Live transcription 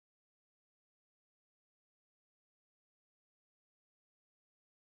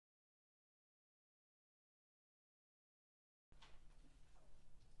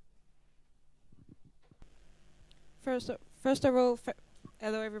First of all,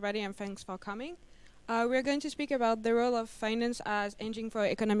 hello everybody, and thanks for coming. We're going to speak about the role of finance as engine for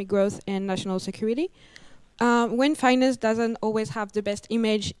economic growth and national security. When finance doesn't always have the best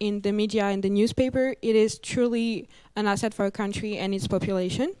image in the media and the newspaper, it is truly an asset for a country and its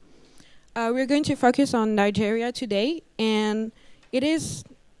population. We're going to focus on Nigeria today, and it is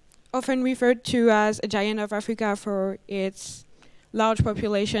often referred to as a giant of Africa for its large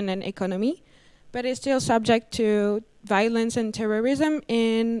population and economy, but it's still subject to violence and terrorism,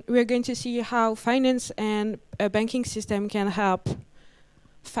 and we're going to see how finance and a banking system can help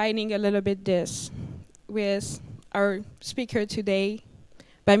fighting a little bit this with our speaker today,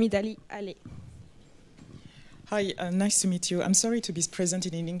 Bamidele ALY. Hi, nice to meet you. I'm sorry to be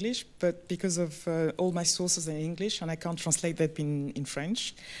presented in English, but because of all my sources are in English and I can't translate that in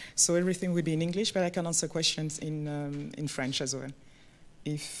French, so everything will be in English, but I can answer questions in French as well,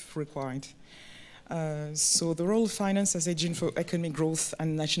 if required. So the role of finance as agent for economic growth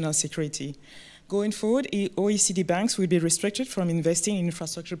and national security. Going forward, OECD banks will be restricted from investing in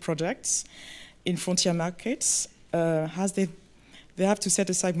infrastructure projects in frontier markets as they have to set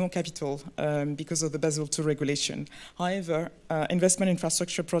aside more capital because of the Basel II regulation. However, investment in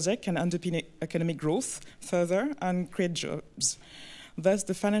infrastructure projects can underpin economic growth further and create jobs. Thus,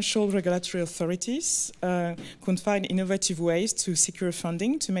 the financial regulatory authorities could find innovative ways to secure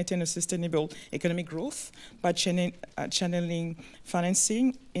funding to maintain a sustainable economic growth by channeling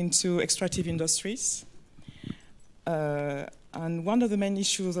financing into extractive industries. And one of the main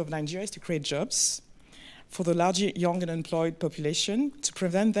issues of Nigeria is to create jobs for the large young and unemployed population to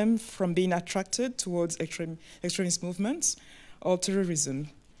prevent them from being attracted towards extremist movements or terrorism.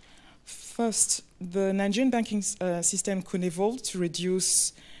 First, the Nigerian banking system could evolve to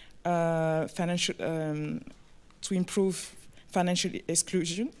reduce to improve financial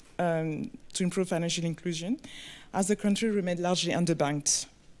exclusion, as the country remained largely underbanked.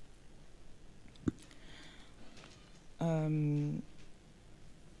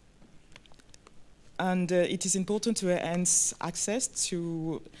 And it is important to enhance access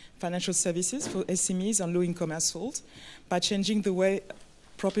to financial services for SMEs and low-income households by changing the way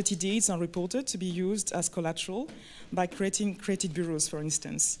property deeds are reported to be used as collateral by creating credit bureaus, for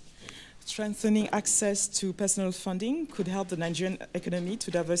instance. Strengthening access to personal funding could help the Nigerian economy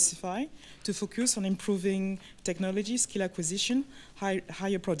to diversify, to focus on improving technology, skill acquisition,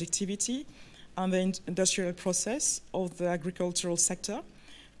 higher productivity, and the industrial process of the agricultural sector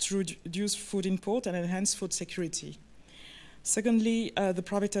to reduce food import and enhance food security. Secondly, the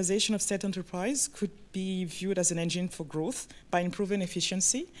privatization of state enterprise could be viewed as an engine for growth by improving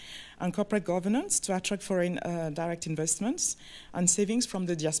efficiency and corporate governance to attract foreign direct investments and savings from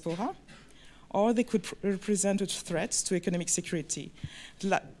the diaspora, or they could represent threats to economic security.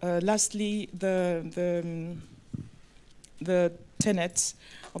 Lastly, the tenets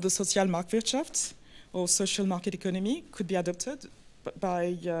of the Sozialmarktwirtschaft or social market economy could be adopted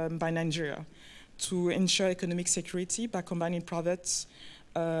by Nigeria to ensure economic security by combining private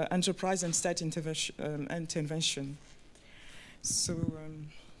enterprise and state intervention. So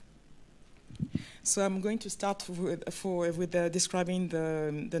I'm going to start with describing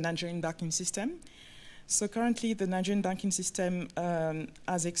the Nigerian banking system. So currently, the Nigerian banking system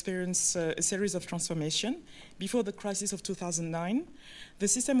has experienced a series of transformation. Before the crisis of 2009, the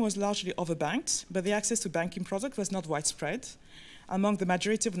system was largely overbanked, but the access to banking products was not widespread among the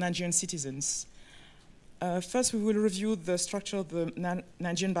majority of Nigerian citizens. First, we will review the structure of the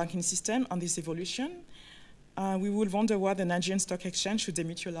Nigerian banking system and this evolution. We will wonder why the Nigerian Stock Exchange should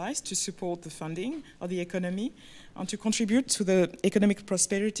demutualize to support the funding of the economy and to contribute to the economic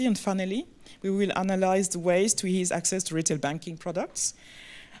prosperity. And finally, we will analyze the ways to ease access to retail banking products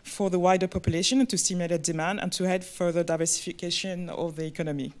for the wider population and to stimulate demand and to aid further diversification of the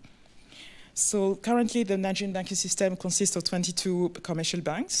economy. So currently, the Nigerian banking system consists of 22 commercial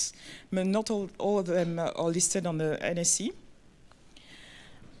banks, but not all of them are listed on the NSE.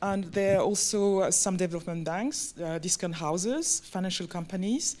 And there are also some development banks, discount houses, financial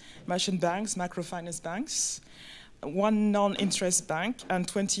companies, merchant banks, microfinance banks, one non-interest bank, and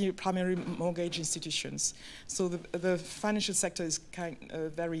 20 primary mortgage institutions. So the financial sector is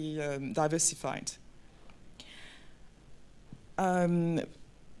very diversified.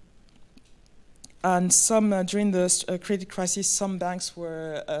 And during the credit crisis, some banks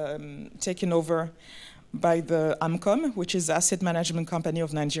were taken over by the AMCOM, which is the Asset Management Company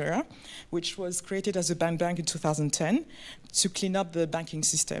of Nigeria, which was created as a bank in 2010 to clean up the banking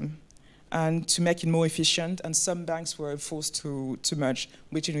system and to make it more efficient. And some banks were forced to merge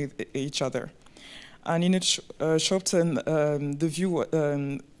between each other. And in a short term, the view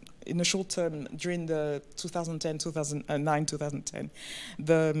in the short term, during the 2009-2010,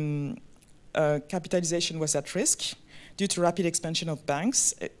 the capitalization was at risk due to rapid expansion of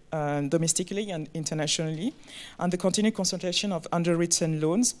banks domestically and internationally, and the continued concentration of underwritten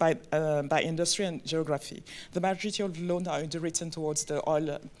loans by industry and geography. The majority of loans are underwritten towards the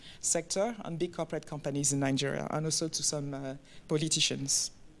oil sector and big corporate companies in Nigeria, and also to some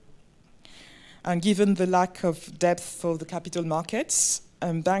politicians. And given the lack of depth for the capital markets,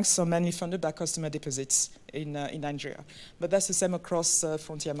 banks are mainly funded by customer deposits in Nigeria. But that's the same across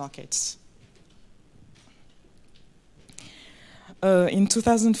frontier markets. In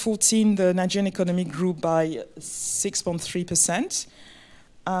 2014, the Nigerian economy grew by 6.3%,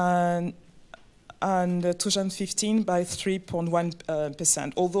 and 2015 by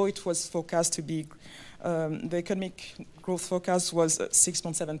 3.1%, although it was forecast to be, the economic growth forecast was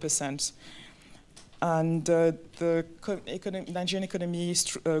 6.7%. And the Nigerian economy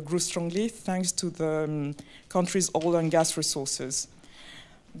grew strongly thanks to the country's oil and gas resources.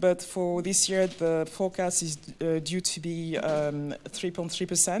 But for this year, the forecast is due to be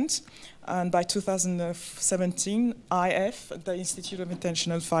 3.3%. And by 2017, IF, the Institute of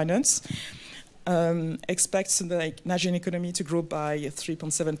International Finance, expects the Nigerian economy to grow by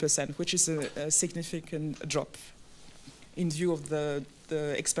 3.7%, which is a significant drop in view of the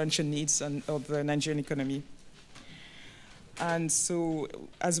expansion needs of the Nigerian economy. And so,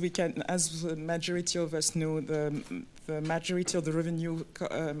 as the majority of us know, the majority of the revenue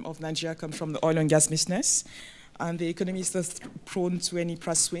of Nigeria comes from the oil and gas business, and the economy is thus prone to any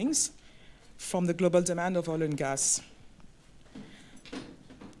price swings from the global demand of oil and gas.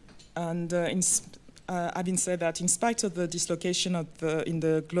 And having said that, in spite of the dislocation in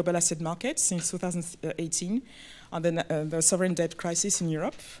the global asset markets since 2018, and the sovereign debt crisis in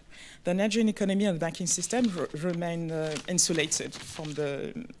Europe, the Nigerian economy and the banking system remain insulated from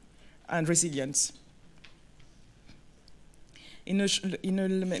and resilient. In a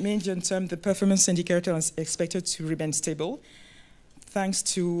medium term, the performance indicator is expected to remain stable, thanks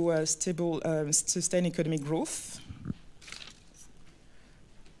to sustained economic growth.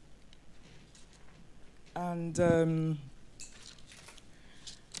 And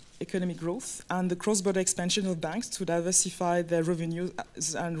economic growth and the cross-border expansion of banks to diversify their revenues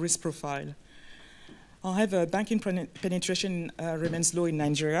and risk profile. However, banking penetration remains low in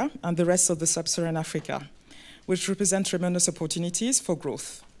Nigeria and the rest of the sub-Saharan Africa, which represent tremendous opportunities for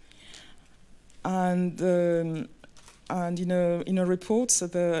growth. And in a report,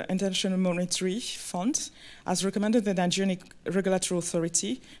 the International Monetary Fund has recommended the Nigerian Regulatory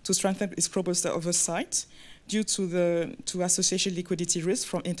Authority to strengthen its robust oversight due to associated liquidity risk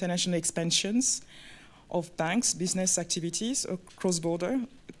from international expansions of banks, business activities, cross-border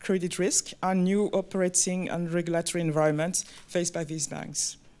credit risk, and new operating and regulatory environments faced by these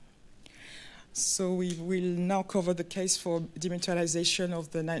banks. So we will now cover the case for demutualization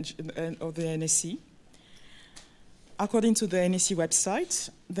of the NSE. According to the NSE website,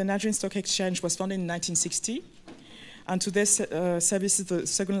 the Nigerian Stock Exchange was founded in 1960, and today services the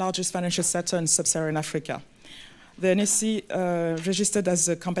second largest financial sector in sub-Saharan Africa. The NSE, registered as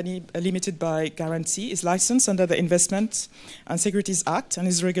a company limited by guarantee, is licensed under the Investment and Securities Act and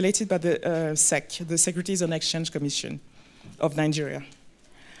is regulated by the SEC, the Securities and Exchange Commission of Nigeria.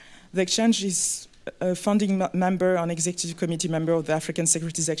 The exchange is a founding member and executive committee member of the African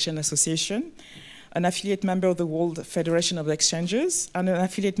Securities Exchange Association, an affiliate member of the World Federation of Exchanges, and an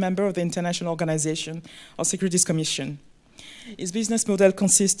affiliate member of the International Organization of Securities Commission. Its business model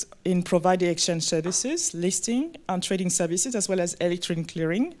consists in providing exchange services, listing and trading services, as well as electronic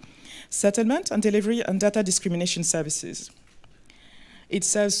clearing, settlement and delivery and data discrimination services. It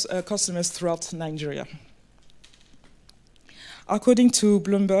serves customers throughout Nigeria. According to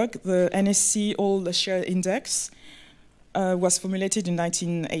Bloomberg, the NSE All Share Index was formulated in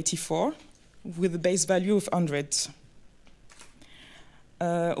 1984 with a base value of 100.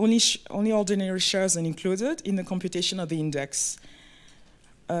 Only ordinary shares are included in the computation of the index.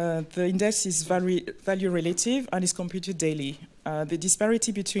 The index is value relative and is computed daily. The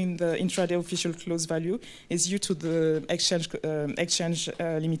disparity between the intraday official close value is due to the exchange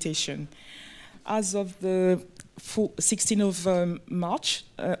limitation. As of the 16th of March,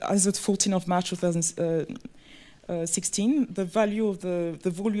 as of 14th of March 2016, the value of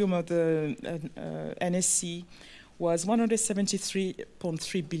the volume of the NSE was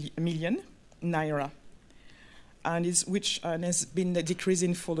 173.3 million naira, and which has been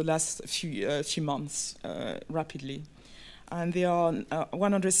decreasing for the last few months rapidly. And there are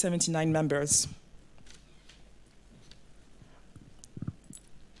 179 members.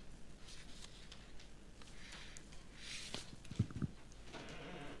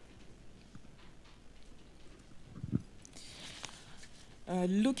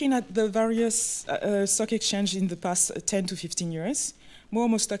 Looking at the various stock exchanges in the past 10 to 15 years, more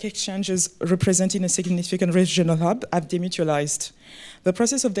and more stock exchanges representing a significant regional hub have demutualized. The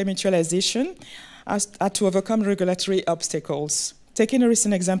process of demutualization has had to overcome regulatory obstacles. Taking a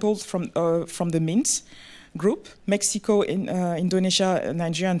recent example from the Mint group, Mexico, Indonesia,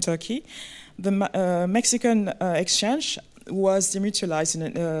 Nigeria, and Turkey, the Mexican exchange was demutualized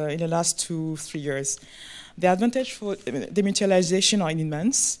in the last 2-3 years. The advantage for demutualization are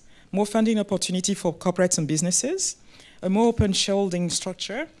immense: more funding opportunity for corporates and businesses, a more open shareholding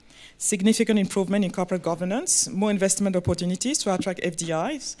structure, significant improvement in corporate governance, more investment opportunities to attract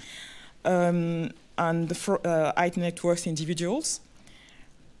FDIs, and high net worth individuals,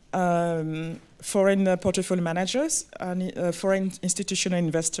 foreign portfolio managers, and foreign institutional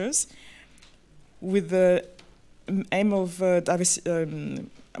investors, with the aim of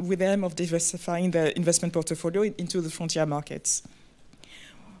diversifying their investment portfolio into the frontier markets.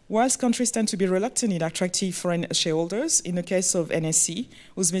 Whilst countries tend to be reluctant in attracting foreign shareholders, in the case of NSE,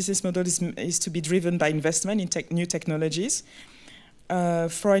 whose business model is to be driven by investment in new technologies,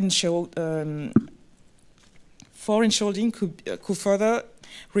 foreign shareholding could further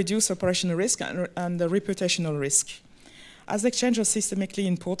reduce operational risk and the reputational risk. As exchange are systemically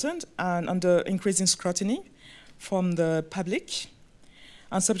important and under increasing scrutiny from the public,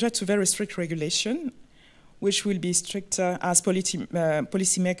 and subject to very strict regulation, which will be stricter as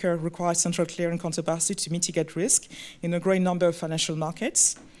policymakers require central clearing counterparty to mitigate risk in a growing number of financial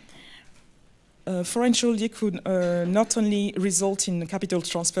markets. Foreign shareholding could not only result in capital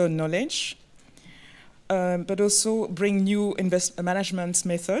transfer and knowledge, but also bring new management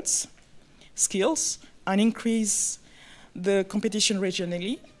methods, skills, and increase the competition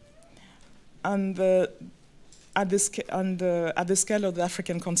regionally and at the scale of the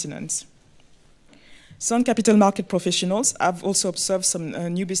African continent. Some capital market professionals have also observed some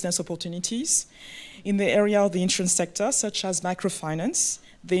new business opportunities in the area of the insurance sector, such as microfinance,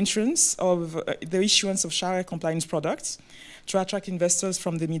 the issuance of Sharia compliance products to attract investors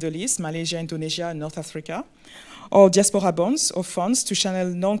from the Middle East, Malaysia, Indonesia, and North Africa, or diaspora bonds or funds to channel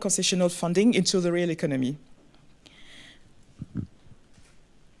non-concessional funding into the real economy.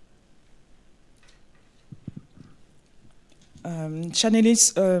 Channeling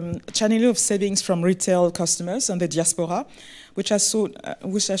of savings from retail customers and the diaspora, which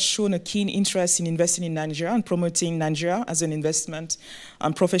has shown a keen interest in investing in Nigeria and promoting Nigeria as an investment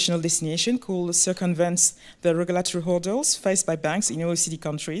and professional destination, could circumvent the regulatory hurdles faced by banks in OECD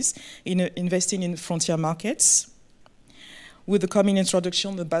countries in investing in frontier markets, with the coming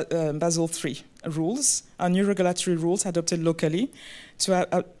introduction of the Basel III rules and new regulatory rules adopted locally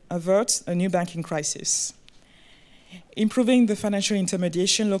to avert a new banking crisis. Improving the financial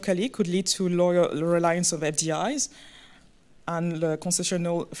intermediation locally could lead to lower reliance of FDIs and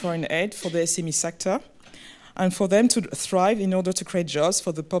concessional foreign aid for the SME sector, and for them to thrive in order to create jobs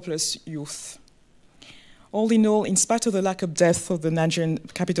for the populous youth. All in all, in spite of the lack of depth of the Nigerian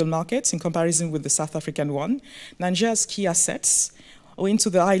capital markets in comparison with the South African one, Nigeria has key assets owing to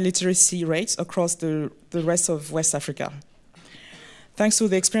the high literacy rates across the rest of West Africa. Thanks to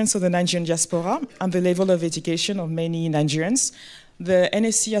the experience of the Nigerian diaspora and the level of education of many Nigerians, the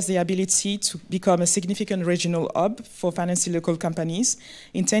NSE has the ability to become a significant regional hub for financing local companies,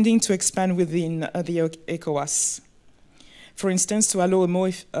 intending to expand within the ECOWAS. For instance, to allow a more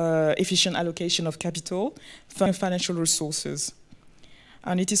efficient allocation of capital and financial resources.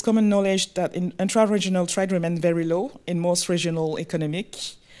 And it is common knowledge that intra-regional trade remains very low in most regional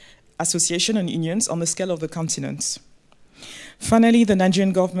economic associations and unions on the scale of the continent. Finally, the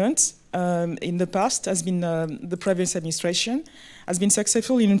Nigerian government, in the past, the previous administration, has been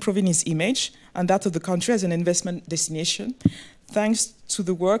successful in improving its image and that of the country as an investment destination, thanks to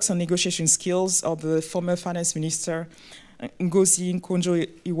the works and negotiation skills of the former finance minister, Ngozi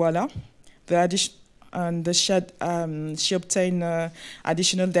Okonjo-Iweala. She obtained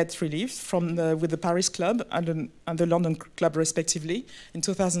additional debt relief with the Paris Club and the London Club, respectively, in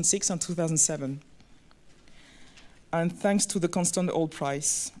 2006 and 2007. And thanks to the constant oil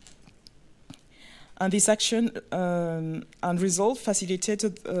price. And this action and result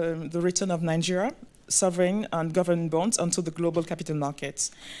facilitated the return of Nigeria, sovereign and government bonds onto the global capital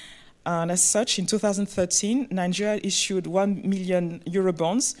markets. And as such, in 2013, Nigeria issued €1 million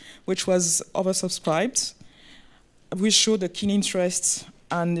bonds, which was oversubscribed, which showed a keen interest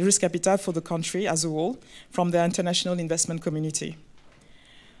and risk appetite for the country as a whole from the international investment community.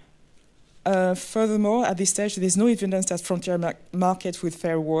 Furthermore, at this stage, there is no evidence that frontier market will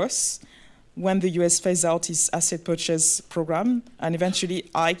fare worse when the US phase out its asset purchase program and eventually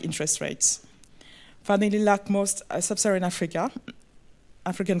hike interest rates. Finally, like most sub-Saharan Africa,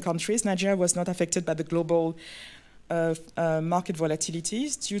 African countries, Nigeria was not affected by the global market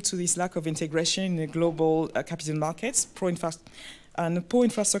volatilities due to this lack of integration in the global capital markets, poor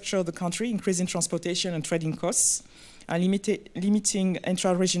infrastructure of the country, increasing transportation and trading costs, and limiting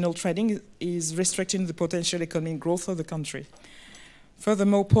intra-regional trading is restricting the potential economic growth of the country.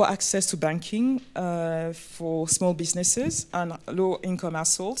 Furthermore, poor access to banking for small businesses and low-income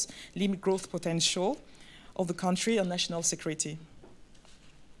households limit growth potential of the country and national security.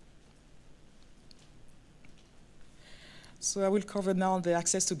 So I will cover now the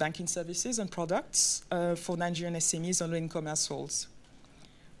access to banking services and products for Nigerian SMEs and low-income households.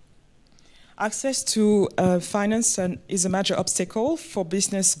 Access to finance is a major obstacle for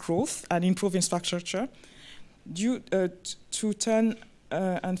business growth and improved infrastructure due to turn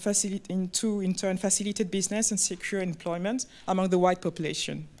and in turn facilitate business and secure employment among the white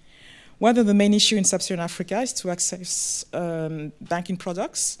population. One of the main issues in Sub-Saharan Africa is to access banking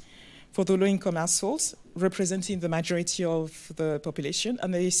products for the low-income households, representing the majority of the population,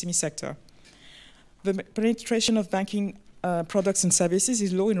 and the SME sector. The penetration of banking products and services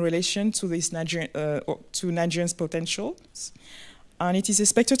is low in relation to this Nigerians' potentials, and it is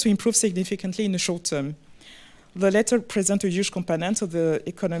expected to improve significantly in the short term. The latter present a huge component of the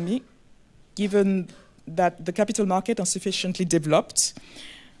economy, given that the capital market are sufficiently developed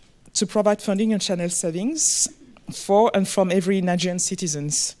to provide funding and channel savings for and from every Nigerian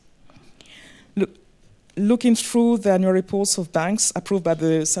citizens. Looking through the annual reports of banks approved by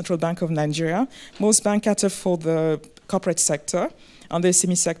the Central Bank of Nigeria, most banks cater for the corporate sector and the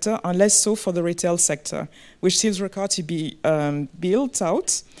SME sector, and less so for the retail sector, which still required to be built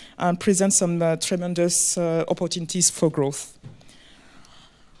out and present some tremendous opportunities for growth.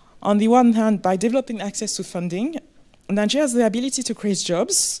 On the one hand, by developing access to funding, Nigeria has the ability to create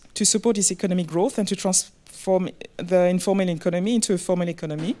jobs, to support its economic growth, and to transform the informal economy into a formal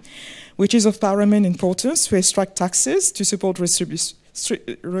economy, which is of paramount importance to extract taxes to support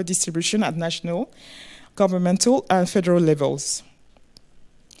redistribution at national, governmental, and federal levels.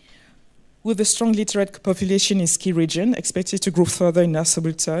 With a strong literate population in its key region expected to grow further in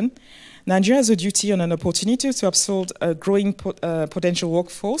absolute terms, Nigeria has a duty and an opportunity to absorb a growing potential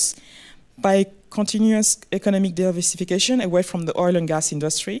workforce by continuous economic diversification away from the oil and gas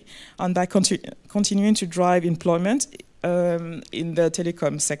industry, and by continuing to drive employment in the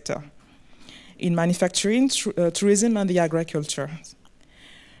telecom sector, in manufacturing, tourism, and the agriculture.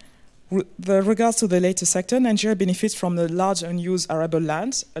 With regards to the latter sector, Nigeria benefits from the large unused arable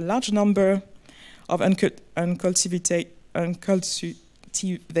land, a large number of uncultivated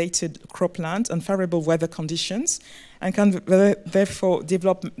cropland, and favorable weather conditions, and can therefore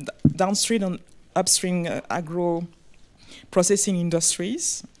develop downstream and upstream agro-processing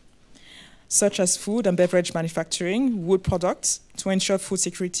industries, such as food and beverage manufacturing, wood products, to ensure food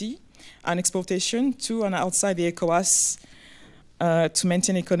security and exportation to and outside the ECOWAS, to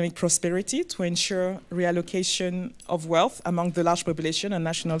maintain economic prosperity, to ensure reallocation of wealth among the large population and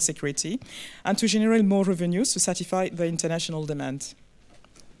national security, and to generate more revenues to satisfy the international demand.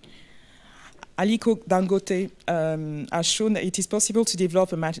 Aliko Dangote has shown that it is possible to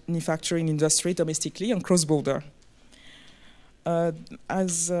develop a manufacturing industry domestically and cross-border.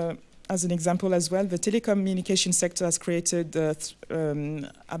 As an example as well, the telecommunication sector has created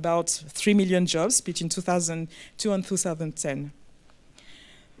about 3 million jobs between 2002 and 2010.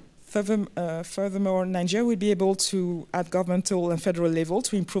 Furthermore, Nigeria will be able to, at governmental and federal level,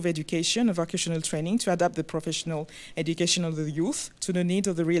 to improve education and vocational training to adapt the professional education of the youth to the needs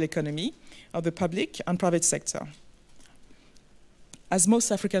of the real economy, of the public and private sector. As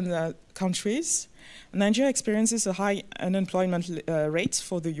most African countries, Nigeria experiences a high unemployment rate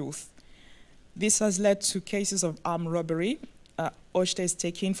for the youth. This has led to cases of armed robbery, hostage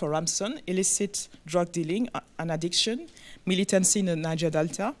taking for ransom, illicit drug dealing and addiction, militancy in the Niger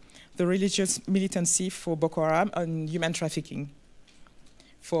Delta, the religious militancy for Boko Haram, and human trafficking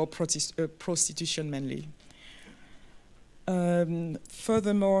for prostitution mainly.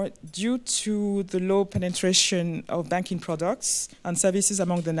 Furthermore, due to the low penetration of banking products and services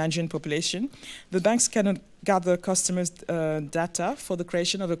among the Nigerian population, the banks cannot gather customers' data for the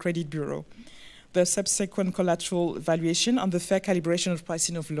creation of a credit bureau, the subsequent collateral valuation, and the fair calibration of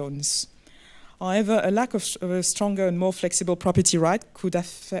pricing of loans. However, a lack of a stronger and more flexible property right could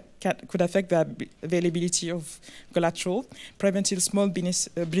affect the availability of collateral, preventing small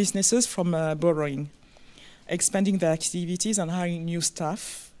businesses from borrowing, expanding their activities and hiring new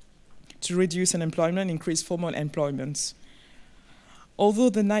staff to reduce unemployment and increase formal employment. Although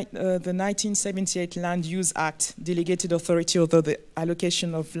the 1978 Land Use Act delegated authority over the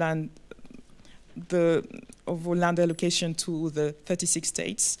allocation of land the overall land allocation to the 36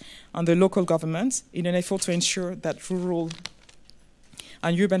 states and the local government in an effort to ensure that rural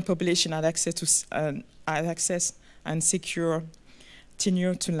and urban population had access and secure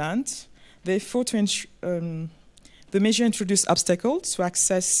tenure to land. Therefore, the measure introduced obstacles to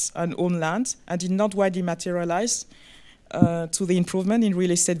access and own land and did not widely materialize to the improvement in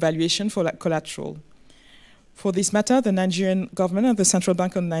real estate valuation for collateral. For this matter, the Nigerian government and the Central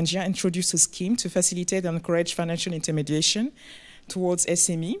Bank of Nigeria introduced a scheme to facilitate and encourage financial intermediation towards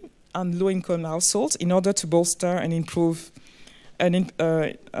SME and low-income households in order to bolster and improve an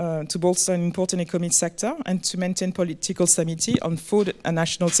important economic sector and to maintain political stability on food and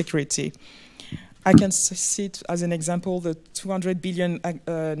national security. I can cite as an example the 200 billion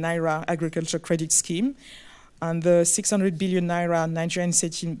naira agriculture credit scheme and the 600 billion naira Nigerian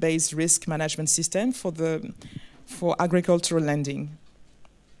setting-based risk management system for agricultural lending.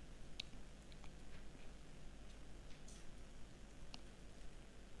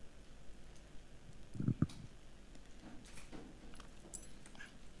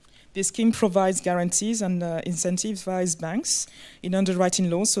 This scheme provides guarantees and incentivizes banks in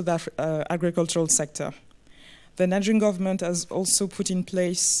underwriting loans to the agricultural sector. The Nigerian government has also put in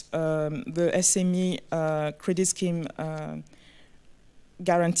place the SME credit scheme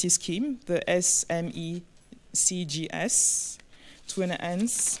guarantee scheme, the SMECGS, to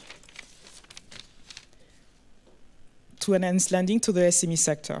enhance lending to the SME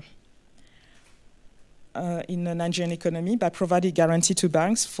sector in the Nigerian economy by providing guarantee to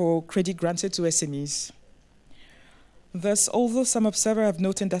banks for credit granted to SMEs. Thus, although some observers have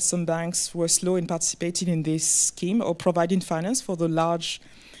noted that some banks were slow in participating in this scheme or providing finance for the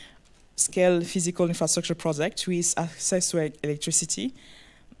large-scale physical infrastructure project with access to electricity,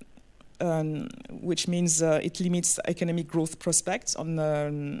 which means it limits economic growth prospects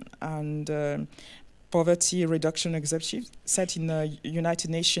and poverty reduction objectives set in the United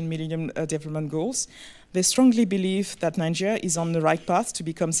Nations Millennium Development Goals. They strongly believe that Nigeria is on the right path to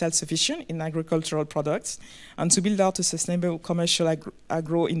become self-sufficient in agricultural products and to build out a sustainable commercial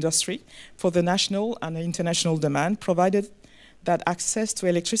agro-industry for the national and international demand, provided that access to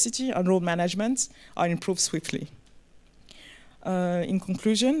electricity and road management are improved swiftly. In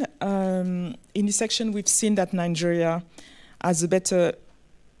conclusion, in this section, we've seen that Nigeria has a better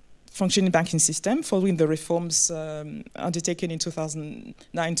functioning banking system following the reforms undertaken in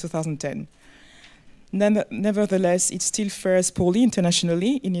 2009-2010. Nevertheless, it still fares poorly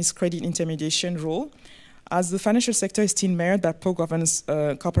internationally in its credit intermediation role, as the financial sector is still marred by poor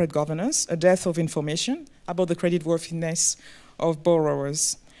corporate governance, a dearth of information about the creditworthiness of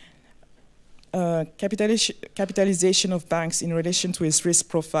borrowers. Capitalization of banks in relation to its risk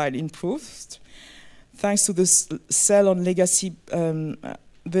profile improved, thanks to the sale on legacy,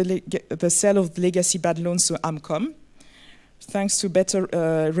 the sale of legacy bad loans to AMCOM, thanks to better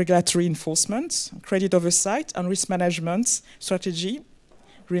regulatory enforcement, credit oversight, and risk management strategy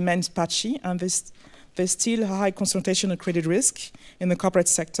remains patchy, and there's still a high concentration of credit risk in the corporate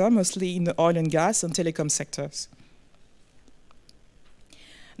sector, mostly in the oil and gas and telecom sectors.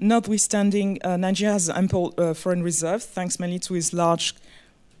 Notwithstanding, Nigeria has ample foreign reserve, thanks mainly to its large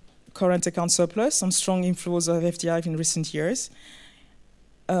current account surplus and strong inflows of FDI in recent years.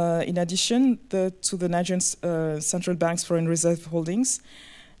 In addition to the Nigerian Central Bank's foreign reserve holdings,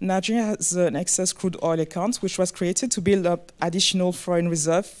 Nigeria has an excess crude oil account, which was created to build up additional foreign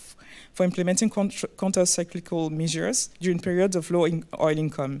reserve for implementing counter-cyclical measures during periods of low oil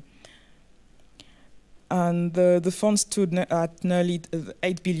income. And the funds stood at nearly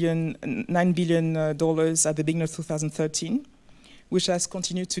 $9 billion at the beginning of 2013, which has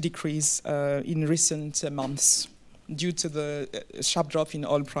continued to decrease in recent months due to the sharp drop in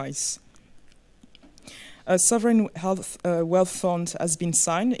oil price. A sovereign wealth fund has been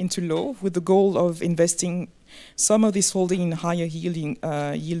signed into law with the goal of investing some of this holding in higher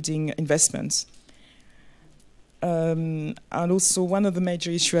yielding investments. And also one of the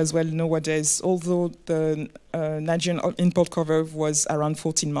major issues as well nowadays, although the Nigerian import cover was around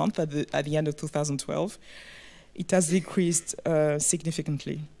 14 months at the end of 2012, it has decreased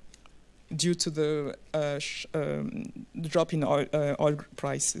significantly due to the drop in oil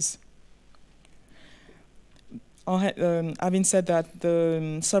prices. Having said that,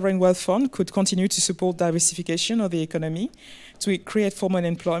 the Sovereign Wealth Fund could continue to support diversification of the economy, to create formal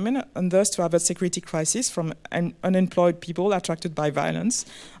employment, and thus to avert security crisis from unemployed people attracted by violence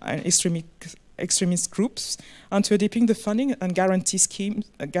and extremist groups, and to deepen the funding and guarantee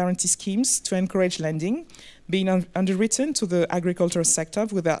schemes to encourage lending being underwritten to the agricultural sector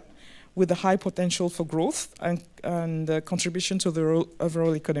with a high potential for growth and contribution to the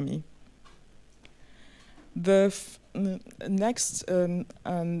overall economy. Next,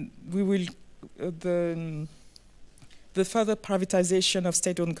 we will the further privatization of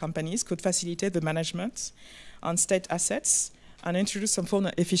state-owned companies could facilitate the management on state assets and introduce some form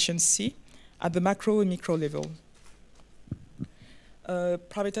of efficiency at the macro and micro level.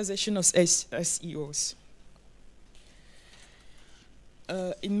 Privatization of SEOs.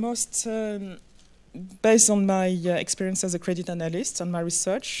 Based on my experience as a credit analyst and my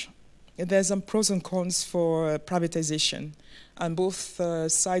research, there's some pros and cons for privatization, and both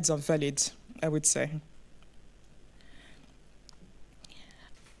sides are valid, I would say.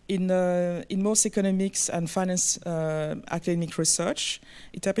 In most economics and finance academic research,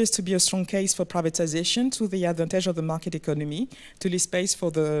 it appears to be a strong case for privatization to the advantage of the market economy to leave space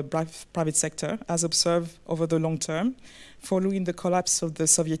for the private sector, as observed over the long term, following the collapse of the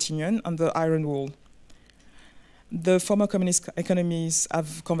Soviet Union and the Iron Wall. The former communist economies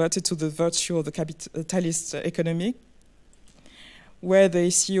have converted to the virtue of the capitalist economy, where the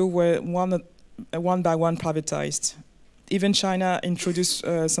SEO were one by one privatized. Even China introduced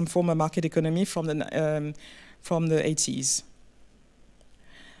some form of market economy from the 80s.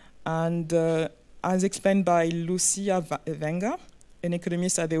 And as explained by Lucia Wenger, an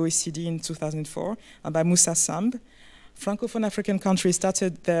economist at the OECD in 2004, and by Moussa Samb, Francophone African countries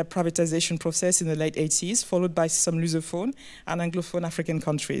started their privatization process in the late 80s, followed by some Lusophone and Anglophone African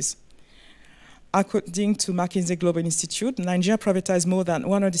countries. According to McKinsey Global Institute, Nigeria privatized more than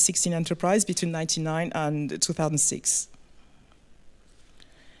 116 enterprises between 1999 and 2006.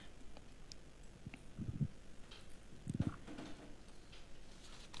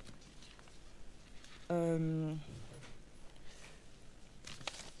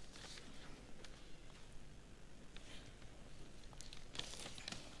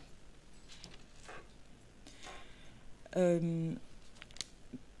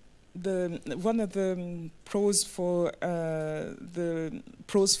 One of the pros for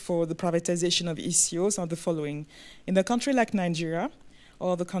the privatization of ECOs are the following. In a country like Nigeria,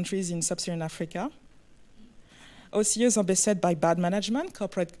 or the countries in sub-Saharan Africa, OCOs are beset by bad management,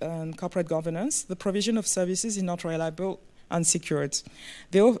 corporate governance. The provision of services is not reliable and secured.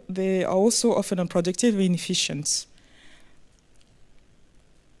 They are also often unproductive and inefficient.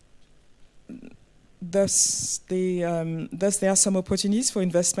 Thus, there are some opportunities for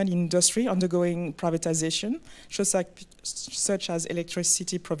investment in industry undergoing privatization, such as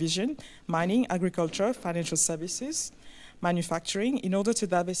electricity provision, mining, agriculture, financial services, manufacturing, in order to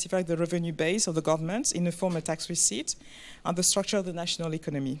diversify the revenue base of the government in the form of tax receipt and the structure of the national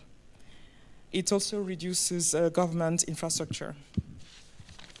economy. It also reduces government infrastructure.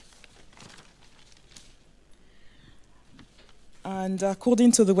 And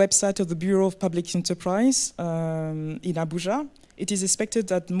according to the website of the Bureau of Public Enterprise in Abuja, it is expected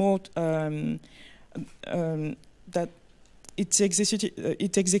that that it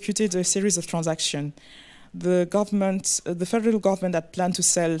executed a series of transactions. The federal government had planned to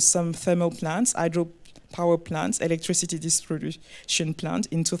sell some thermal plants, hydropower plants, electricity distribution plant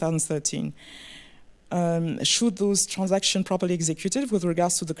in 2013. Should those transactions properly executed with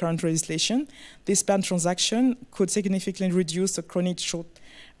regards to the current legislation, this planned transaction could significantly reduce the chronic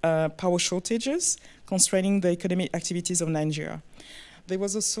power shortages constraining the economic activities of Nigeria. There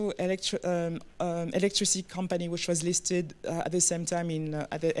was also electricity company which was listed at the same time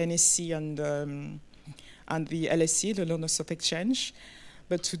at the NSC and the LSE, the London Stock Exchange.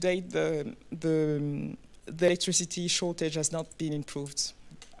 But to date, the electricity shortage has not been improved.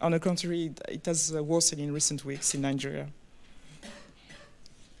 On the contrary, it has worsened in recent weeks in Nigeria.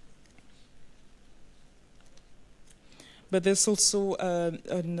 But there's also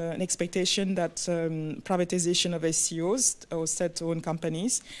an expectation that privatization of SEOs, or state-owned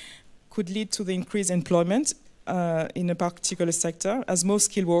companies, could lead to the increased employment in a particular sector, as more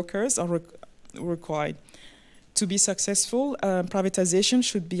skilled workers are required. To be successful, privatization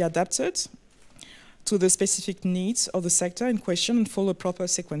should be adapted to the specific needs of the sector in question and follow proper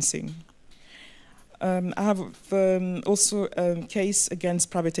sequencing. I have also a case against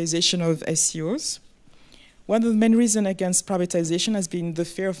privatization of SEOs. One of the main reasons against privatization has been the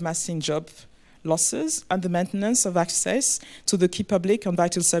fear of massive job losses and the maintenance of access to the key public and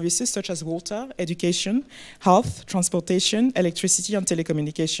vital services such as water, education, health, transportation, electricity, and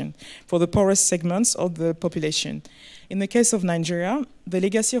telecommunication for the poorest segments of the population. In the case of Nigeria, the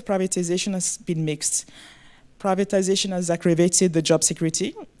legacy of privatization has been mixed. Privatization has aggravated the job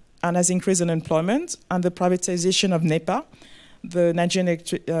security and has increased unemployment, and the privatization of NEPA, the Nigerian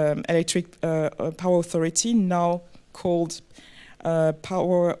Electric Power Authority, now called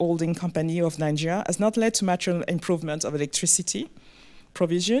Power Holding Company of Nigeria, has not led to material improvement of electricity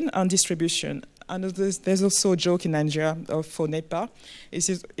provision and distribution, And there's also a joke in Nigeria for NEPA.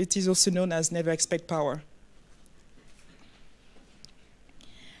 It is also known as never expect power.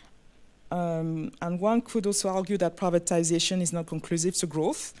 And one could also argue that privatization is not conclusive to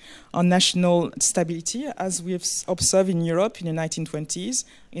growth or national stability, as we have observed in Europe in the 1920s,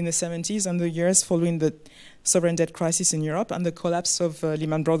 in the 70s, and the years following the sovereign debt crisis in Europe and the collapse of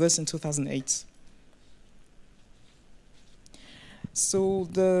Lehman Brothers in 2008. So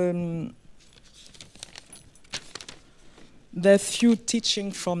the few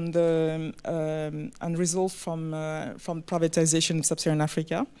teaching from the and result from privatization in sub-Saharan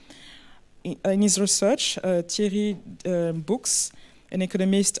Africa. In his research, Thierry Bouks, an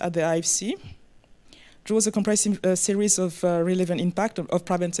economist at the IFC, draws a comprehensive series of relevant impact of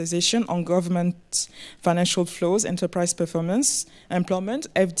privatization on government financial flows, enterprise performance, employment,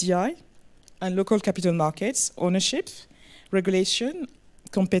 FDI, and local capital markets, ownership, regulation,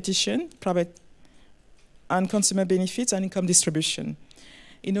 competition, private and consumer benefits, and income distribution.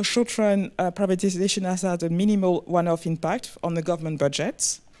 In the short run, privatization has had a minimal one-off impact on the government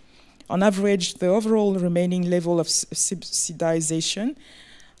budget. On average, the overall remaining level of subsidization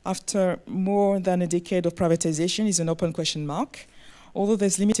after more than a decade of privatization is an open question mark, although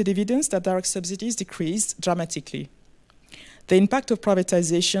there's limited evidence that direct subsidies decreased dramatically. The impact of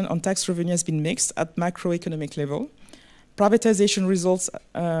privatization on tax revenue has been mixed at macroeconomic level. Privatization results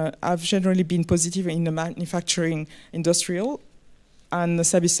have generally been positive in the manufacturing, industrial, and the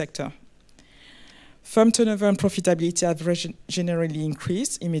service sector. Firm turnover and profitability have generally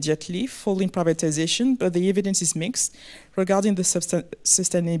increased immediately following privatization, but the evidence is mixed regarding the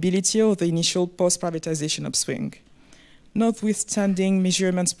sustainability of the initial post-privatization upswing. Notwithstanding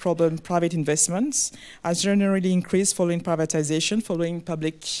measurements problem, private investments has generally increased following privatization, following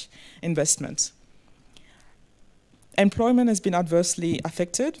public investment. Employment has been adversely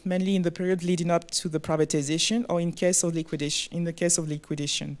affected, mainly in the period leading up to the privatization or in the case of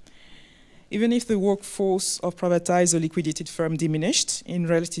liquidation. Even if the workforce of privatized or liquidated firm diminished in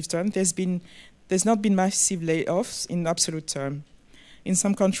relative terms, there's not been massive layoffs in absolute term. In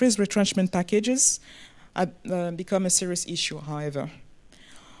some countries, retrenchment packages have become a serious issue, however.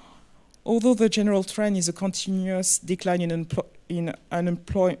 Although the general trend is a continuous decline in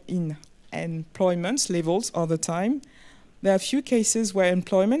employment levels all the time, there are few cases where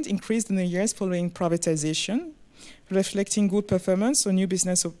employment increased in the years following privatization, reflecting good performance on new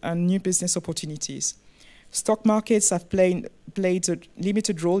business opportunities. Stock markets have played a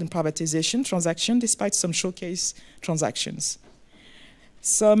limited role in privatization transactions despite some showcase transactions.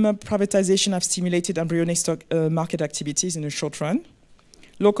 Some privatization have stimulated embryonic stock market activities in the short run.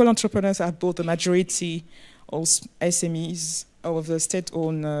 Local entrepreneurs have bought the majority of SMEs of the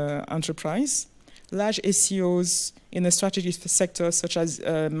state-owned enterprise. Large SEOs in the strategic sector, such as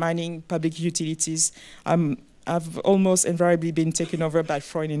mining, public utilities, have almost invariably been taken over by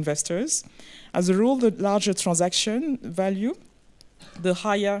foreign investors. As a rule, the larger transaction value, the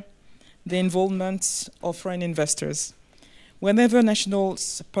higher the involvement of foreign investors. Whenever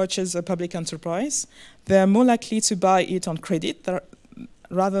nationals purchase a public enterprise, they are more likely to buy it on credit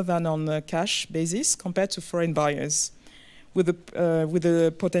rather than on a cash basis compared to foreign buyers, with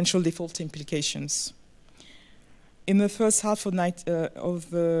the potential default implications. In the first half of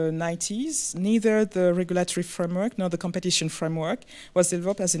the 90s, neither the regulatory framework nor the competition framework was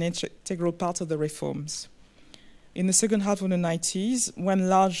developed as an integral part of the reforms. In the second half of the 90s, when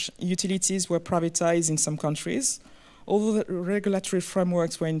large utilities were privatized in some countries, although the regulatory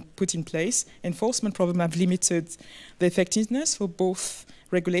frameworks were put in place, enforcement problems have limited the effectiveness for both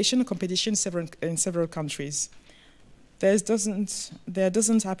regulation and competition in several countries. There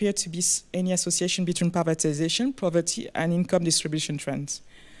doesn't appear to be any association between privatization, poverty, and income distribution trends.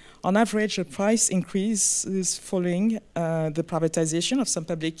 On average, the price increases following the privatization of some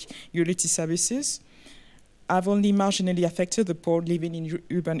public utility services have only marginally affected the poor living in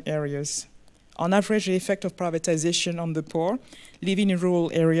urban areas. On average, the effect of privatization on the poor living in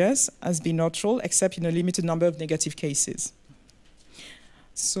rural areas has been neutral, except in a limited number of negative cases.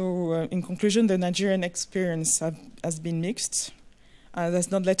 So, in conclusion, the Nigerian experience has been mixed and has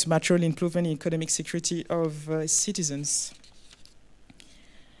not led to material improvement in economic security of citizens.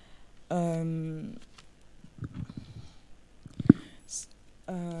 And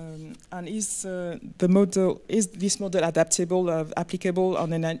is this model adaptable, applicable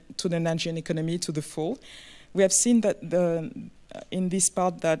to the Nigerian economy to the full? We have seen that in this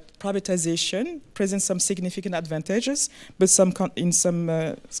part that privatization presents some significant advantages, but in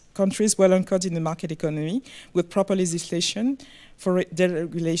some countries well anchored in the market economy with proper legislation for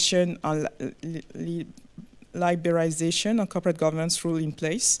deregulation liberalization and corporate governance rule in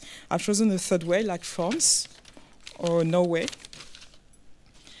place, have chosen a third way, like France or Norway,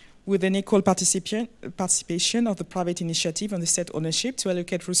 with an equal participation of the private initiative and the state ownership to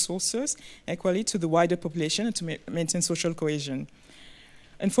allocate resources equally to the wider population and to maintain social cohesion.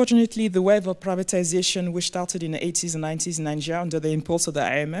 Unfortunately, the wave of privatization, which started in the 80s and 90s in Nigeria under the impulse of the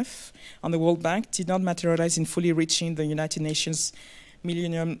IMF and the World Bank, did not materialize in fully reaching the United Nations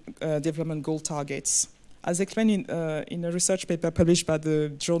Millennium Development Goal targets. As explained in a research paper published by the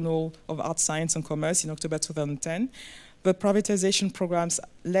Journal of Art, Science and Commerce in October 2010, the privatization programs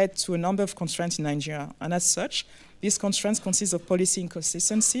led to a number of constraints in Nigeria. And as such, these constraints consist of policy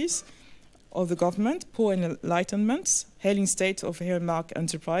inconsistencies of the government, poor enlightenment, hailing state of earmark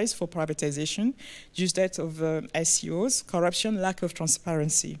enterprise for privatization, use date of SEOs, corruption, lack of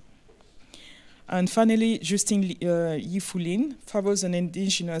transparency. And finally, Justine Yifulin favors an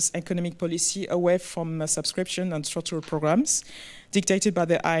indigenous economic policy away from subscription and structural programs dictated by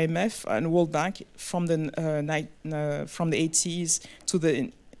the IMF and World Bank from the 80s to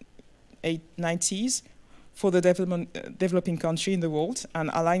the 90s for the developing country in the world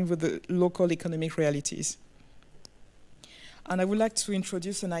and aligned with the local economic realities. And I would like to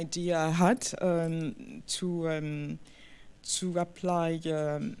introduce an idea I had to apply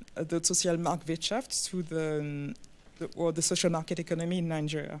the social Marktwirtschaft to the social market economy in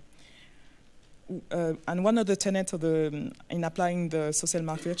Nigeria. And one of the tenets of in applying the social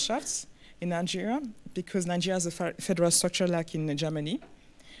Marktwirtschaft in Nigeria, because Nigeria has a federal structure like in Germany.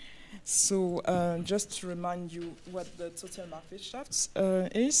 So just to remind you what the social Marktwirtschaft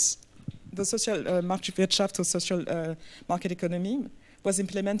is, the social Marktwirtschaft or social market economy was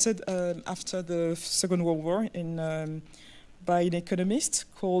implemented after the Second World War by an economist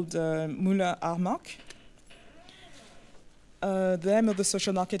called Müller-Armack. The aim of the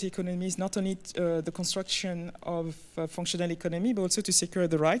social market economy is not only the construction of a functional economy, but also to secure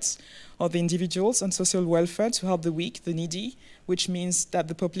the rights of the individuals and social welfare to help the weak, the needy, which means that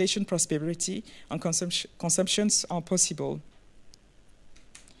the population prosperity and consumptions are possible.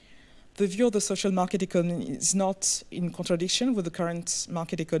 The view of the social market economy is not in contradiction with the current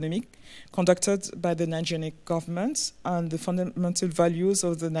market economy conducted by the Nigerian government and the fundamental values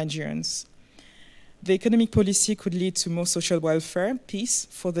of the Nigerians. The economic policy could lead to more social welfare, peace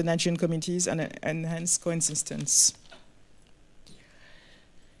for the Nigerian communities, and enhance coexistence.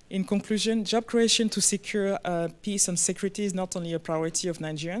 In conclusion, job creation to secure peace and security is not only a priority of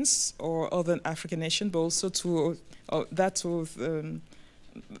Nigerians or other African nations, but also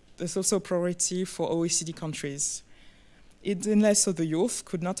there's also a priority for OECD countries. The illness of the youth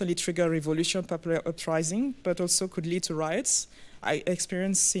could not only trigger revolution, popular uprising, but also could lead to riots. I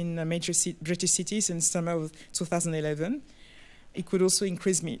experienced in major British cities in summer of 2011. It could also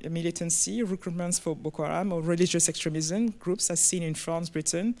increase militancy, recruitments for Boko Haram or religious extremism groups as seen in France,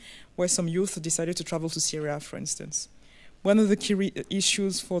 Britain, where some youth decided to travel to Syria, for instance. One of the key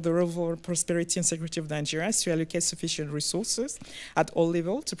issues for the overall prosperity and security of Nigeria is to allocate sufficient resources at all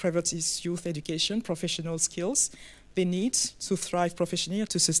levels to provide its youth education, professional skills they need to thrive professionally,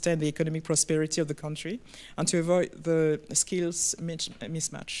 to sustain the economic prosperity of the country, and to avoid the skills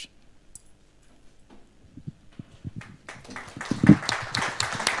mismatch.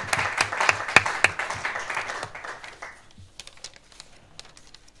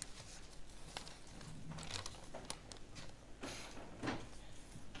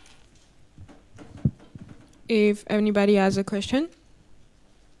 If anybody has a question.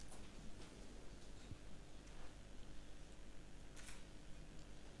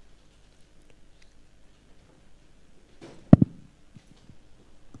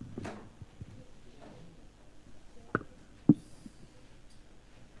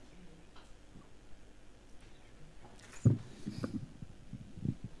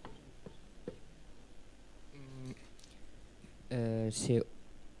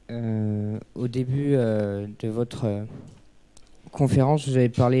 Au début de votre conférence, vous avez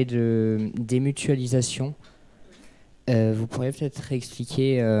parlé de démutualisation. Vous pourriez peut-être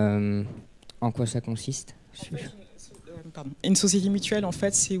expliquer en quoi ça consiste? Une société mutuelle, en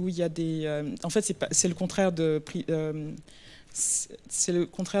fait, c'est où il y a des. En fait, c'est le contraire de. C'est le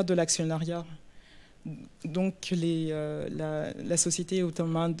contraire de l'actionnariat. Donc, la société est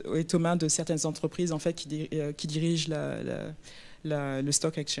aux mains de certaines entreprises, en fait, qui dirigent le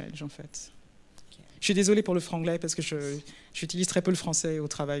stock exchange, en fait. Okay. Je suis désolée pour le franglais parce que j'utilise très peu le français au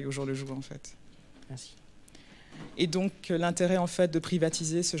travail au jour le jour, en fait. Merci. Et donc, l'intérêt, en fait, de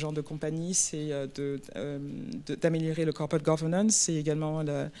privatiser ce genre de compagnie, c'est d'améliorer le corporate governance. C'est également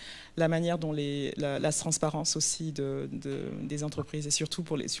la manière dont la transparence aussi des entreprises, et surtout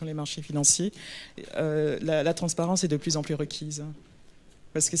sur les marchés financiers. La transparence est de plus en plus requise.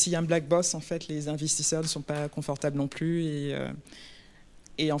 Parce que s'il y a un black box, en fait, les investisseurs ne sont pas confortables non plus.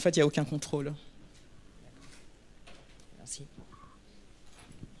 Et en fait, il n'y a aucun contrôle. Merci.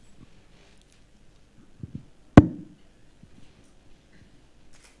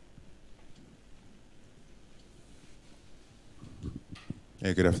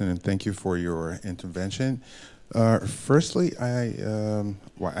 Hey, good afternoon. Thank you for your intervention. Firstly, I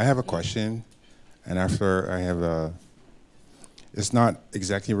have a question, and after I have a. It's not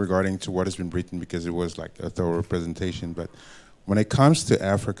exactly regarding to what has been written because it was like a thorough presentation, but when it comes to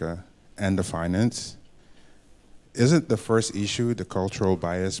Africa and the finance, isn't the first issue the cultural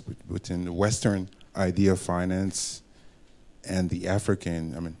bias within the Western idea of finance and the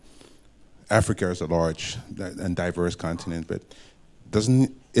African? I mean, Africa is a large and diverse continent, but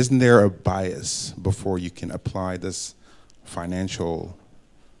isn't there a bias before you can apply this financial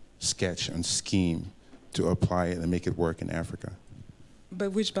sketch and scheme to apply it and make it work in Africa?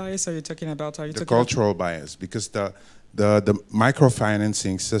 But which bias are you talking about? Are you the talking cultural bias, because the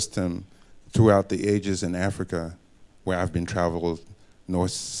microfinancing system throughout the ages in Africa, where I've been traveled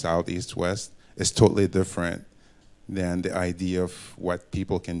north, south, east, west, is totally different than the idea of what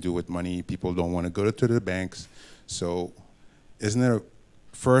people can do with money. People don't want to go to the banks, so isn't it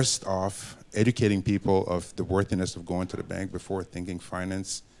first off educating people of the worthiness of going to the bank before thinking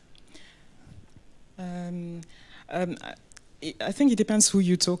finance? I think it depends who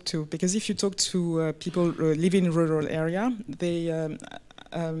you talk to, because if you talk to people living in rural area, they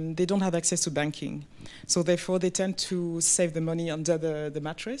don't have access to banking. So therefore they tend to save the money under the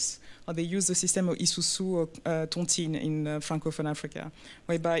mattress, or they use the system of Isusu or Tontine in Francophone Africa,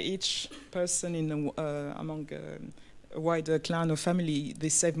 whereby each person among a wider clan or family, they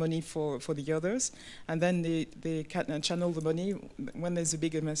save money for the others, and then they can channel the money when there's a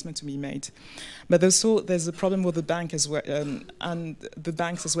big investment to be made. But also there's a problem with the bank as well, and the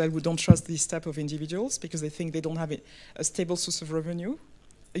banks as well who don't trust these type of individuals because they think they don't have a stable source of revenue.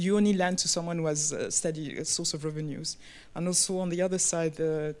 You only lend to someone who has a steady source of revenues. And also on the other side,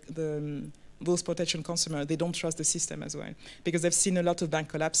 those potential consumers, they don't trust the system as well, because they've seen a lot of bank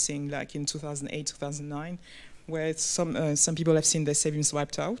collapsing, like in 2008, 2009, where some people have seen their savings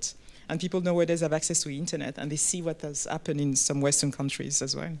wiped out, and people nowadays have access to the internet, and they see what has happened in some Western countries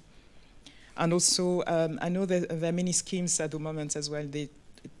as well. And also, I know that there are many schemes at the moment as well. They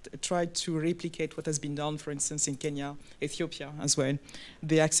try to replicate what has been done, for instance, in Kenya, Ethiopia as well.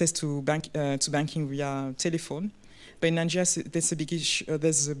 The access to banking via telephone. But in Nigeria, there's a big issue.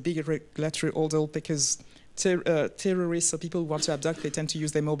 There's a big regulatory order because terrorists or people who want to abduct, they tend to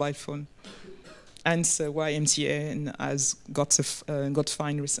use their mobile phone. And so why MTN has got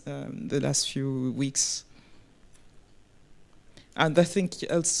fined the last few weeks. And I think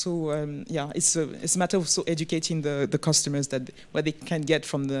also, it's a matter of also educating the customers that what they can get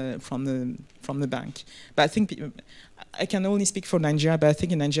from the bank. But I think I can only speak for Nigeria, but I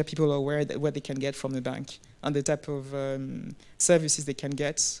think in Nigeria people are aware that what they can get from the bank and the type of services they can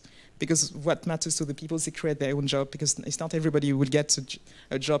get. Because what matters to the people is they create their own job, because it's not everybody who will get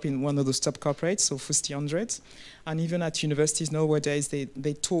a job in one of those top corporates, so FTSE 100. And even at universities nowadays, they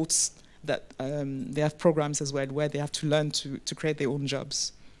taught that they have programs as well where they have to learn to create their own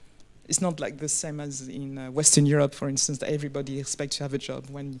jobs. It's not like the same as in Western Europe, for instance, that everybody expects to have a job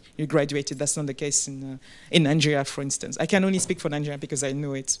when you graduated. That's not the case in Nigeria, for instance. I can only speak for Nigeria because I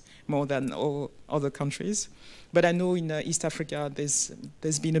know it more than all other countries. But I know in East Africa,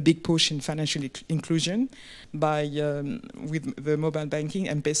 there's been a big push in financial inclusion with the mobile banking,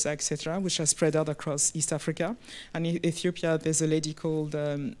 M-Pesa, etc., which has spread out across East Africa. And in Ethiopia, there's a lady called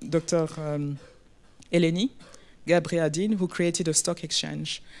Dr. Eleni Gabriadin, who created a stock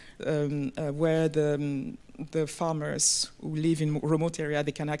exchange where the farmers who live in remote area,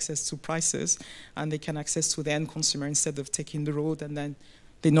 they can access to prices and they can access to the end consumer instead of taking the road, and then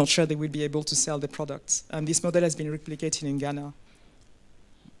they're not sure they will be able to sell the products. And this model has been replicated in Ghana.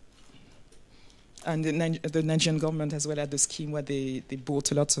 And the Nigerian government as well had a scheme where they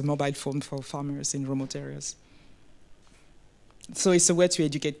bought a lot of mobile phones for farmers in remote areas. So it's a way to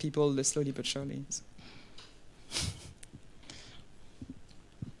educate people slowly but surely.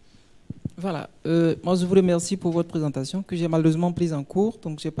 Voilà. Moi, je vous remercie pour votre présentation que j'ai malheureusement prise en cours.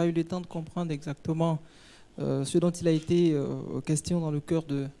 Donc, je n'ai pas eu le temps de comprendre exactement ce dont il a été question dans le cœur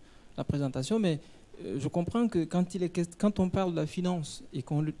de la présentation. Mais je comprends que quand on parle de la finance et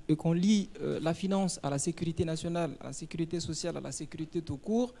qu'on lie la finance à la sécurité nationale, à la sécurité sociale, à la sécurité tout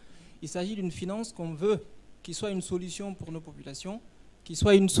court, il s'agit d'une finance qu'on veut qui soit une solution pour nos populations, qui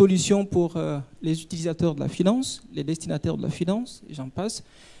soit une solution pour les utilisateurs de la finance, les destinataires de la finance, et j'en passe.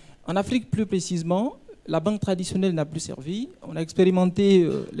 En Afrique, plus précisément, la banque traditionnelle n'a plus servi. On a expérimenté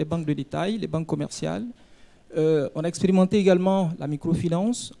les banques de détail, les banques commerciales. On a expérimenté également la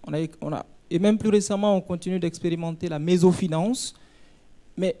microfinance. Et même plus récemment, on continue d'expérimenter la mésofinance.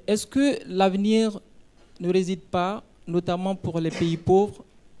 Mais est-ce que l'avenir ne réside pas, notamment pour les pays pauvres,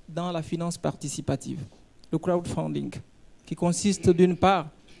 dans la finance participative, le crowdfunding, qui consiste d'une part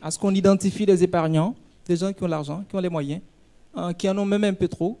à ce qu'on identifie des épargnants, des gens qui ont l'argent, qui ont les moyens, qui en ont même un peu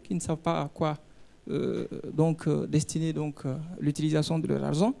trop, qui ne savent pas à quoi destiner l'utilisation de leur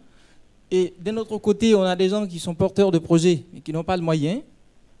argent. Et d'un autre côté, on a des gens qui sont porteurs de projets, mais qui n'ont pas le moyen.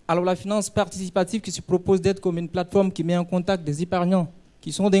 Alors la finance participative qui se propose d'être comme une plateforme qui met en contact des épargnants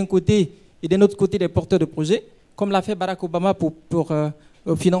qui sont d'un côté et d'un autre côté des porteurs de projets, comme l'a fait Barack Obama pour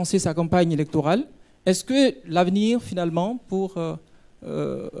financer sa campagne électorale. Est-ce que l'avenir, finalement, pour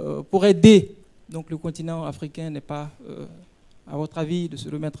aider donc, le continent africain n'est pas, à votre avis, de se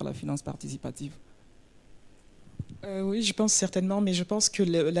remettre à la finance participative? Oui, je pense certainement, mais je pense que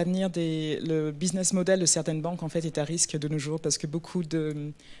l'avenir le business model de certaines banques en fait est à risque de nos jours parce que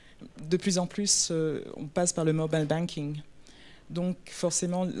de plus en plus, on passe par le mobile banking. Donc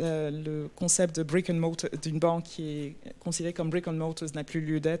forcément, le concept de brick and mortar d'une banque qui est considérée comme brick and mortar n'a plus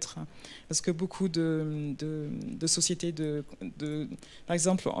lieu d'être parce que beaucoup de sociétés, par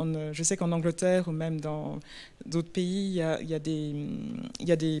exemple, je sais qu'en Angleterre ou même dans d'autres pays, il y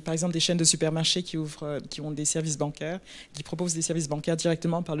a par exemple des chaînes de supermarchés qui ont des services bancaires, qui proposent des services bancaires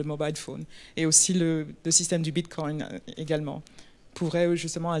directement par le mobile phone. Et aussi le système du Bitcoin également pourrait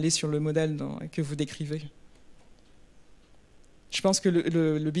justement aller sur le modèle que vous décrivez. Je pense que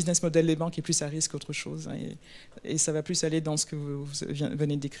le business model des banques est plus à risque qu'autre chose, hein, et ça va plus aller dans ce que vous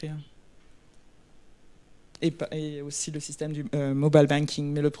venez de décrire. Et aussi le système du mobile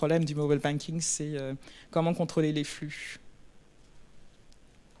banking. Mais le problème du mobile banking, c'est comment contrôler les flux.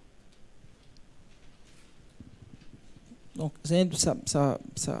 Donc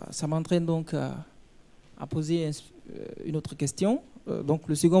ça m'entraîne donc à poser une autre question. Donc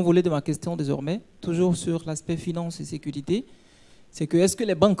le second volet de ma question désormais, toujours sur l'aspect finance et sécurité, c'est que est-ce que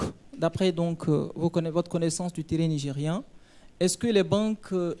les banques, d'après donc votre connaissance du terrain nigérien, est-ce que les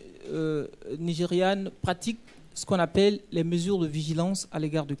banques nigérianes pratiquent ce qu'on appelle les mesures de vigilance à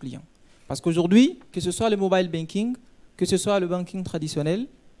l'égard du client? Parce qu'aujourd'hui, que ce soit le mobile banking, que ce soit le banking traditionnel,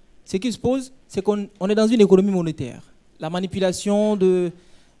 ce qui se pose, c'est qu'on est dans une économie monétaire. La manipulation de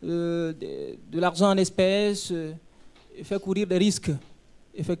l'argent en espèces fait courir des risques,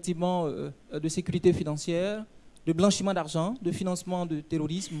 effectivement, de sécurité financière, de blanchiment d'argent, de financement de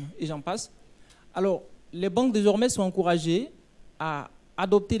terrorisme, et j'en passe. Alors, les banques désormais sont encouragées à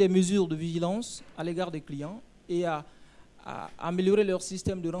adopter des mesures de vigilance à l'égard des clients et à améliorer leur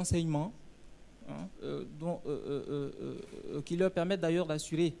système de renseignement, qui leur permettent d'ailleurs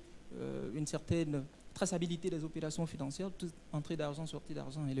d'assurer une certaine traçabilité des opérations financières, toute entrée d'argent, sortie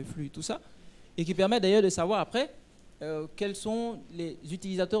d'argent et le flux et tout ça, et qui permet d'ailleurs de savoir après quels sont les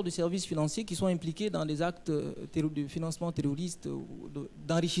utilisateurs de services financiers qui sont impliqués dans des actes de financement terroriste,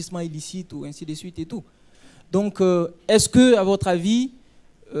 d'enrichissement illicite ou ainsi de suite et tout. Donc, est-ce que, à votre avis,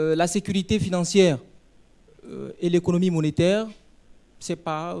 la sécurité financière et l'économie monétaire, c'est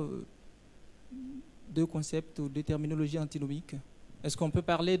pas deux concepts ou deux terminologies antinomiques? Est-ce qu'on peut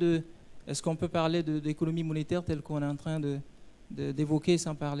parler d'économie monétaire telle qu'on est en train d'évoquer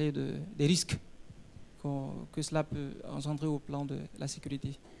sans parler des risques que cela peut engendrer au plan de la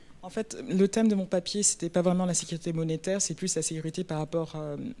sécurité? En fait, le thème de mon papier, c'était pas vraiment la sécurité monétaire, c'est plus la sécurité par rapport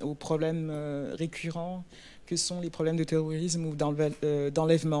aux problèmes récurrents que sont les problèmes de terrorisme ou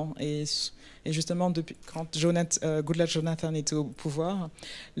d'enlèvement. Et justement, quand Goodluck Jonathan était au pouvoir,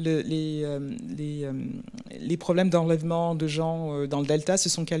 les problèmes d'enlèvement de gens dans le Delta se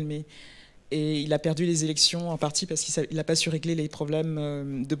sont calmés. Et il a perdu les élections en partie parce qu'il n'a pas su régler les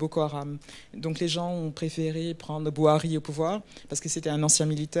problèmes de Boko Haram. Donc les gens ont préféré prendre Buhari au pouvoir parce que c'était un ancien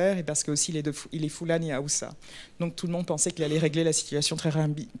militaire et parce qu'aussi il est Fulani et Haoussa. Donc tout le monde pensait qu'il allait régler la situation très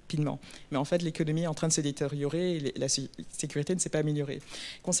rapidement. Mais en fait, l'économie est en train de se détériorer et la sécurité ne s'est pas améliorée.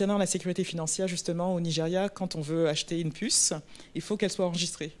 Concernant la sécurité financière, justement, au Nigeria, quand on veut acheter une puce, il faut qu'elle soit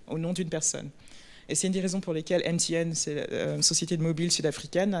enregistrée au nom d'une personne. Et c'est une des raisons pour lesquelles MTN, c'est une société de mobile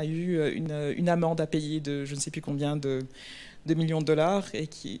sud-africaine, a eu une amende à payer de je ne sais plus combien de millions de dollars et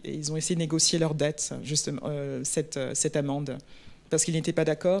ils ont essayé de négocier leur dette, justement, cette amende, parce qu'ils n'étaient pas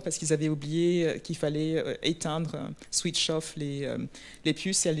d'accord, parce qu'ils avaient oublié qu'il fallait éteindre, switch off les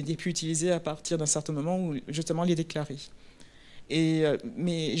puces, et elles n'étaient plus utilisées à partir d'un certain moment où justement les déclarer.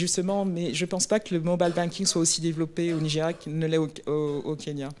 Mais je ne pense pas que le mobile banking soit aussi développé au Nigeria qu'il ne l'est au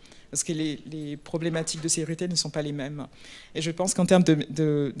Kenya, parce que les problématiques de sécurité ne sont pas les mêmes. Et je pense qu'en termes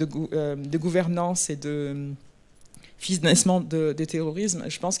de gouvernance et de financement de terrorisme,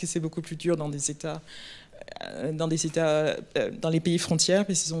 je pense que c'est beaucoup plus dur dans les pays frontières,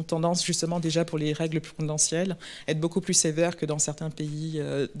 parce qu'ils ont tendance justement déjà pour les règles prudentielles à être beaucoup plus sévères que dans certains pays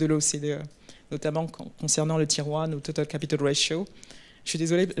de l'OCDE, notamment concernant le Tier 1 ou Total Capital Ratio. Je suis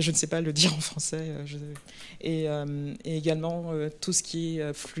désolée, je ne sais pas le dire en français. Et également tout ce qui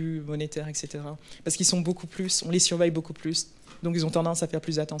est flux monétaire, etc. Parce qu'ils sont beaucoup plus, on les surveille beaucoup plus, donc ils ont tendance à faire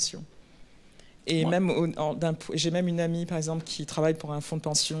plus attention. Et ouais. J'ai même une amie, par exemple, qui travaille pour un fonds de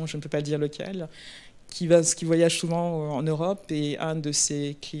pension, je ne peux pas dire lequel, qui voyage souvent en Europe, et un de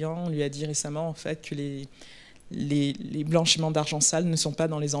ses clients lui a dit récemment en fait que les blanchiments d'argent sale ne sont pas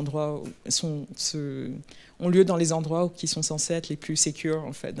dans les endroits ont lieu dans les endroits qui sont censés être les plus sécures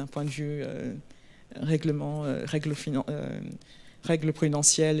en fait d'un point de vue règles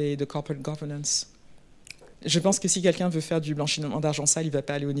prudentielles et de corporate governance. Je pense que si quelqu'un veut faire du blanchiment d'argent sale, il ne va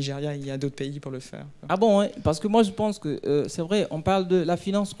pas aller au Nigeria, il y a d'autres pays pour le faire. Ah bon, ouais, parce que moi je pense que c'est vrai, on parle de la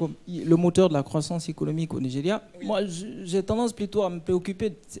finance comme le moteur de la croissance économique au Nigeria. Oui. Moi j'ai tendance plutôt à me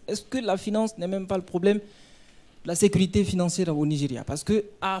préoccuper, est-ce que la finance n'est même pas le problème de la sécurité financière au Nigeria? Parce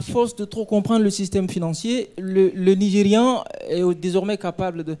qu'à force de trop comprendre le système financier, le Nigérian est désormais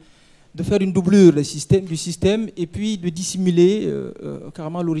capable de faire une doublure du système et puis de dissimuler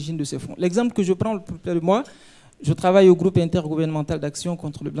carrément l'origine de ces fonds. L'exemple que je prends le plus près de moi, je travaille au groupe intergouvernemental d'action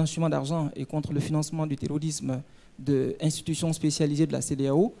contre le blanchiment d'argent et contre le financement du terrorisme d'institutions spécialisées de la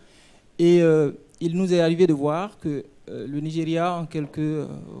CEDEAO. Et il nous est arrivé de voir que le Nigeria, en quelques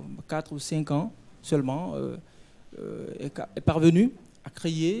 4 ou 5 ans seulement, est parvenu à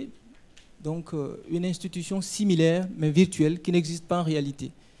créer donc, une institution similaire mais virtuelle qui n'existe pas en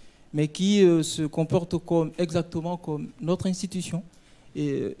réalité, mais qui se comporte exactement comme notre institution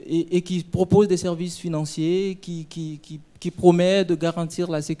et qui propose des services financiers, qui promet de garantir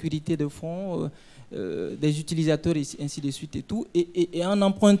la sécurité des fonds des utilisateurs et ainsi de suite et tout, et en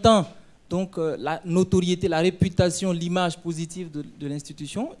empruntant donc la notoriété, la réputation, l'image positive de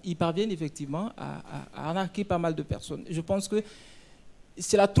l'institution, ils parviennent effectivement à arnaquer pas mal de personnes. Je pense que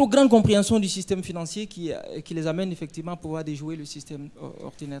c'est la trop grande compréhension du système financier qui les amène effectivement à pouvoir déjouer le système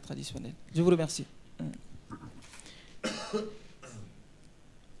ordinaire traditionnel. Je vous remercie.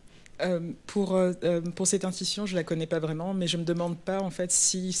 Pour cette institution, je ne la connais pas vraiment, mais je ne me demande pas en fait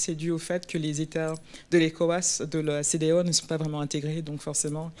si c'est dû au fait que les États de l'ECOWAS, de la CEDEAO ne sont pas vraiment intégrés, donc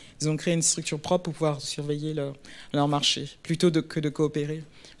forcément, ils ont créé une structure propre pour pouvoir surveiller leur marché, plutôt que de coopérer.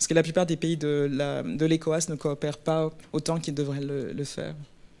 Parce que la plupart des pays de l'ECOWAS ne coopèrent pas autant qu'ils devraient le faire.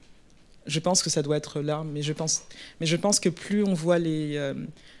 Je pense que ça doit être là, mais je pense que plus on voit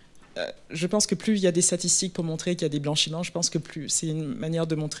je pense que plus il y a des statistiques pour montrer qu'il y a des blanchiments, je pense que plus c'est une manière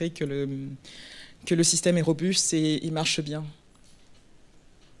de montrer que le système est robuste et il marche bien.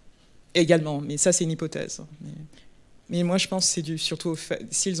 Également, mais ça c'est une hypothèse. Mais moi je pense que c'est dû surtout au fait,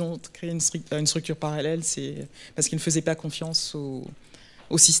 s'ils ont créé une structure parallèle, c'est parce qu'ils ne faisaient pas confiance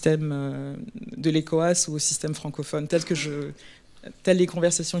au système de l'ECOWAS ou au système francophone, telles les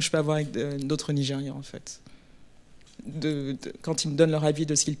conversations que je peux avoir avec d'autres Nigérians en fait. Quand ils me donnent leur avis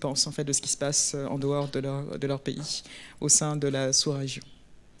de ce qu'ils pensent, en fait, de ce qui se passe en dehors de leur pays, au sein de la sous-région.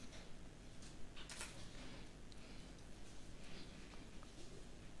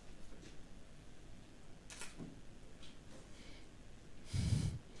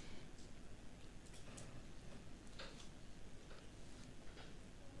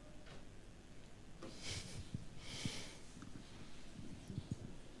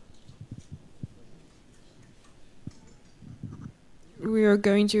 We are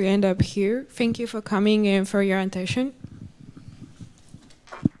going to end up here. Thank you for coming and for your attention.